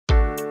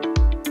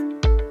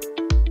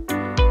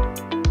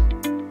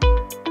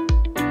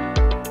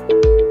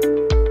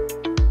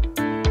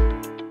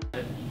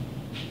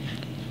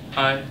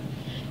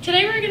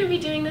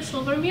the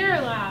silver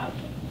mirror lab.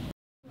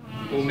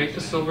 We'll make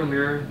the silver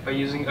mirror by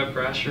using a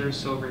Brasher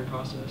silvering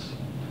process.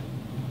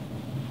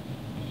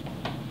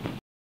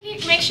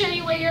 Make sure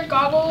you wear your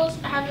goggles,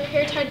 have your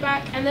hair tied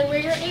back, and then wear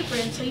your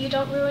apron so you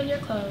don't ruin your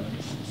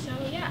clothes. So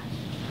yeah.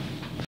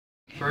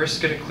 First,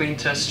 get a clean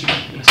test tube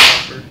and a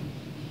stopper.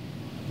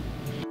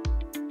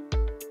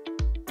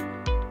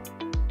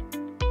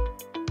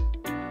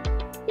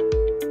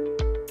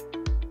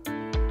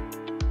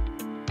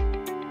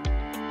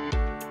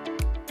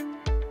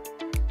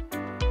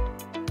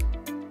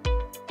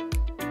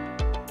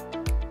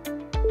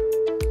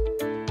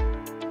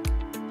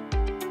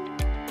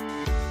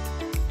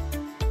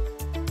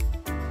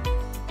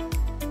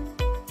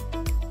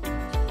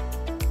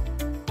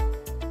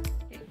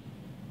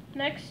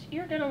 Next,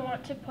 you're going to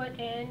want to put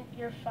in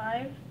your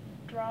 5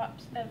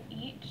 drops of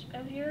each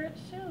of your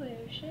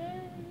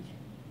solutions.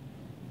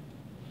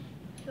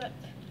 So that's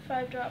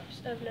 5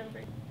 drops of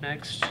number.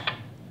 Next,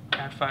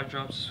 add 5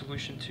 drops of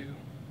solution 2.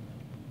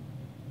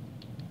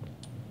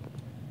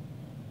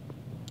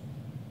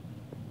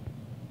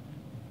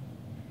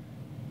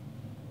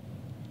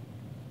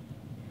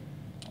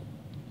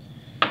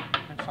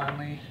 And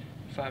finally,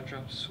 5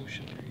 drops of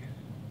solution 3.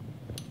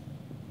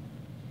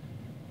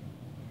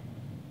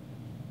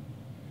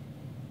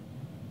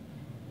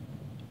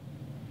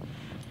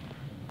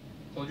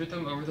 Hold your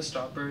thumb over the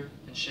stopper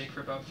and shake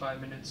for about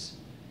 5 minutes.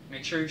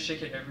 Make sure you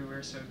shake it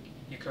everywhere so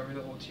you cover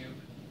the whole tube.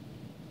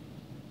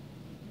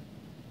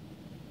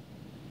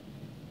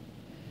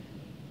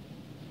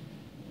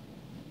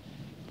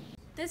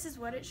 This is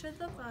what it should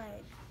look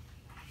like.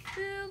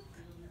 Boop.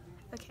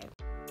 Okay.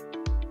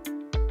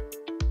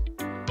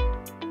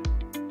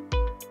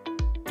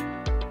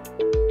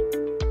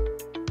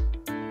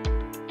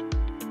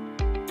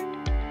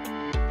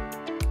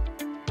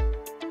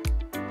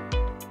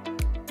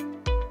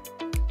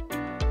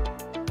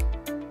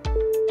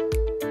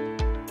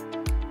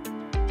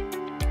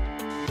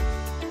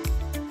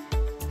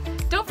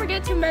 Don't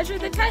forget to measure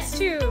the test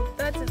tube.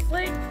 That's its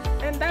length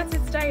and that's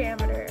its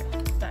diameter.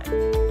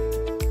 Done.